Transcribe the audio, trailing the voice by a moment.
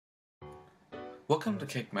Welcome to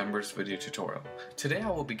Cake Members video tutorial. Today I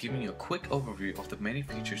will be giving you a quick overview of the many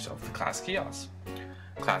features of the Class Kiosk.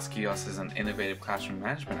 Class Kiosk is an innovative classroom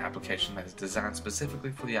management application that is designed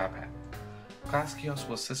specifically for the iPad. Class Kiosk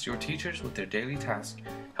will assist your teachers with their daily tasks,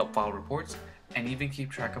 help file reports, and even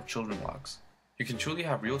keep track of children logs. You can truly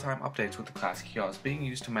have real-time updates with the Class Kiosk being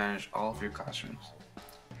used to manage all of your classrooms.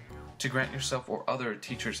 To grant yourself or other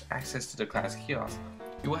teachers access to the Class Kiosk,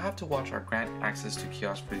 you will have to watch our Grant Access to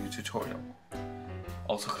Kiosk video tutorial.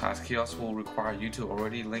 Also, Class Kiosk will require you to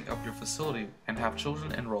already link up your facility and have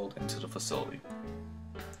children enrolled into the facility.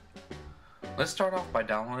 Let's start off by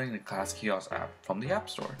downloading the Class Kiosk app from the App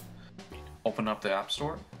Store. Open up the App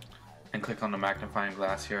Store and click on the magnifying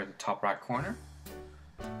glass here at the top right corner.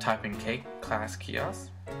 Type in Cake Class Kiosk,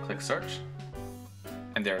 click search,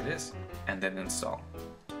 and there it is, and then install.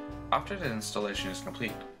 After the installation is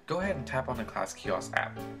complete, go ahead and tap on the Class Kiosk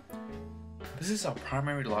app. This is our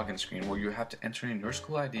primary login screen where you have to enter in your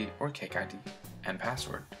school ID or Cake ID and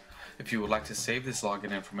password. If you would like to save this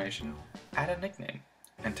login information, add a nickname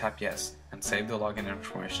and tap yes and save the login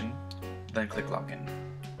information, then click login.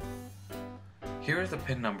 Here is the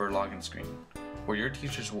PIN number login screen where your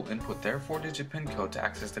teachers will input their 4-digit PIN code to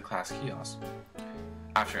access the Class Kiosk.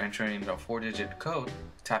 After entering the 4-digit code,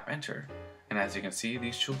 tap enter, and as you can see,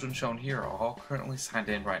 these children shown here are all currently signed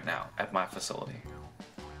in right now at my facility.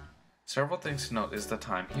 Several things to note is the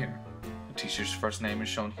time here. The teacher's first name is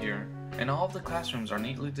shown here, and all of the classrooms are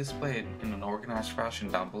neatly displayed in an organized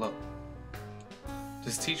fashion down below.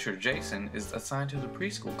 This teacher, Jason, is assigned to the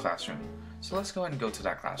preschool classroom, so let's go ahead and go to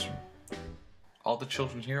that classroom. All the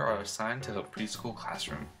children here are assigned to the preschool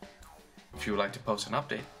classroom. If you would like to post an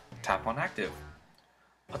update, tap on Active.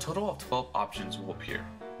 A total of 12 options will appear.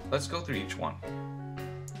 Let's go through each one.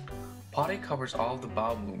 Potty covers all of the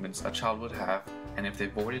bowel movements a child would have and if they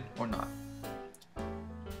voided or not.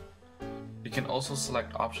 You can also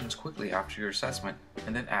select options quickly after your assessment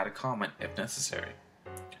and then add a comment if necessary.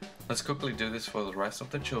 Let's quickly do this for the rest of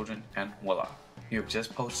the children and voila, you have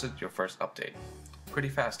just posted your first update. Pretty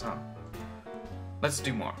fast, huh? Let's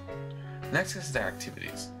do more. Next is the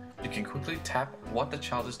activities. You can quickly tap what the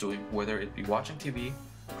child is doing, whether it be watching TV,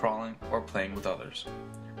 crawling, or playing with others.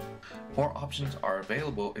 More options are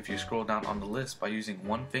available if you scroll down on the list by using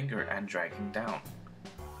one finger and dragging down.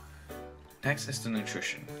 Next is the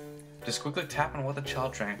nutrition. Just quickly tap on what the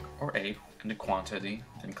child drank or ate and the quantity,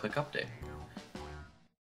 then click update.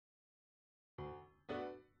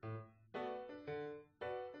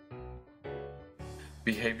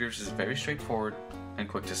 Behaviors is very straightforward and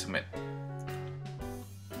quick to submit.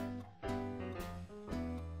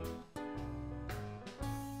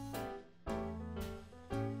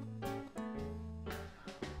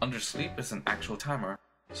 Under sleep is an actual timer,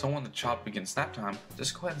 so when the child begins nap time,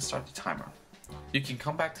 just go ahead and start the timer. You can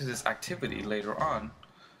come back to this activity later on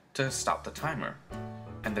to stop the timer,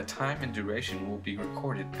 and the time and duration will be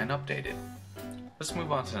recorded and updated. Let's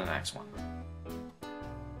move on to the next one.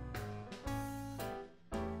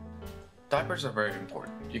 Diapers are very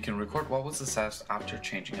important. You can record what was assessed after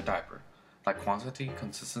changing a diaper, like quantity,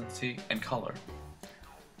 consistency, and color.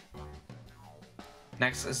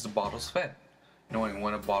 Next is the bottles fed. Knowing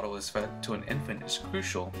when a bottle is fed to an infant is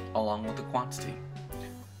crucial, along with the quantity.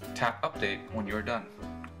 Tap Update when you are done.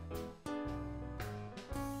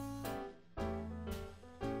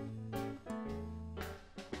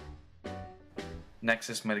 Next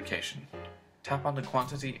is medication. Tap on the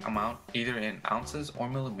quantity amount either in ounces or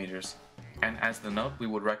millimeters, and as the note, we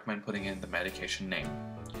would recommend putting in the medication name.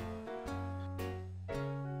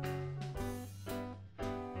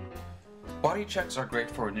 Body checks are great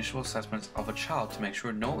for initial assessments of a child to make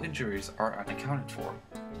sure no injuries are unaccounted for.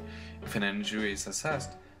 If an injury is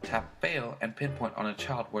assessed, tap Fail and pinpoint on a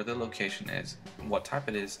child where the location is, what type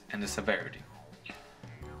it is, and the severity.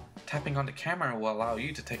 Tapping on the camera will allow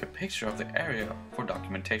you to take a picture of the area for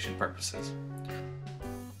documentation purposes.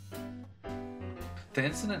 The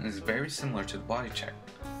incident is very similar to the body check.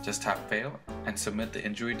 Just tap Fail and submit the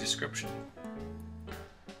injury description.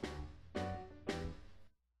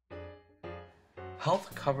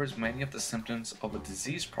 Health covers many of the symptoms of a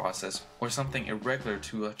disease process or something irregular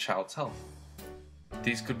to a child's health.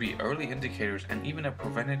 These could be early indicators and even a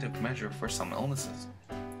preventative measure for some illnesses.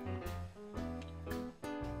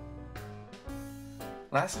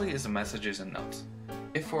 Lastly is the messages and notes.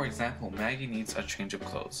 If, for example, Maggie needs a change of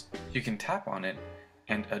clothes, you can tap on it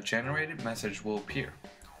and a generated message will appear.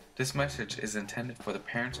 This message is intended for the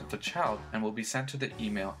parents of the child and will be sent to the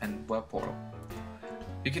email and web portal.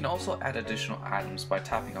 You can also add additional items by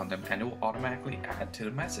tapping on them and it will automatically add to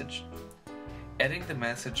the message. Editing the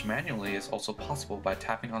message manually is also possible by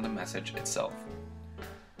tapping on the message itself.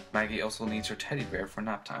 Maggie also needs her teddy bear for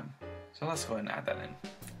nap time, so let's go ahead and add that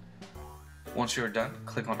in. Once you are done,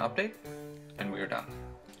 click on Update, and we are done.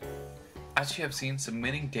 As you have seen,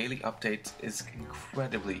 submitting daily updates is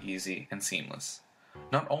incredibly easy and seamless.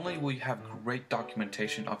 Not only will you have great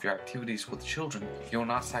documentation of your activities with children, you will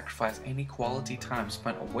not sacrifice any quality time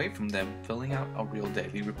spent away from them filling out a real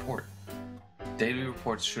daily report. Daily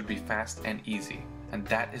reports should be fast and easy, and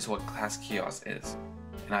that is what Class Kiosk is,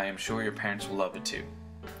 and I am sure your parents will love it too.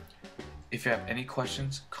 If you have any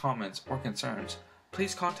questions, comments, or concerns,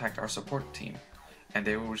 please contact our support team, and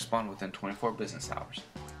they will respond within 24 business hours.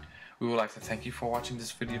 We would like to thank you for watching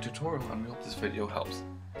this video tutorial, and we hope this video helps.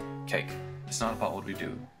 Cake, it's not about what we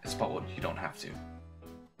do, it's about what you don't have to.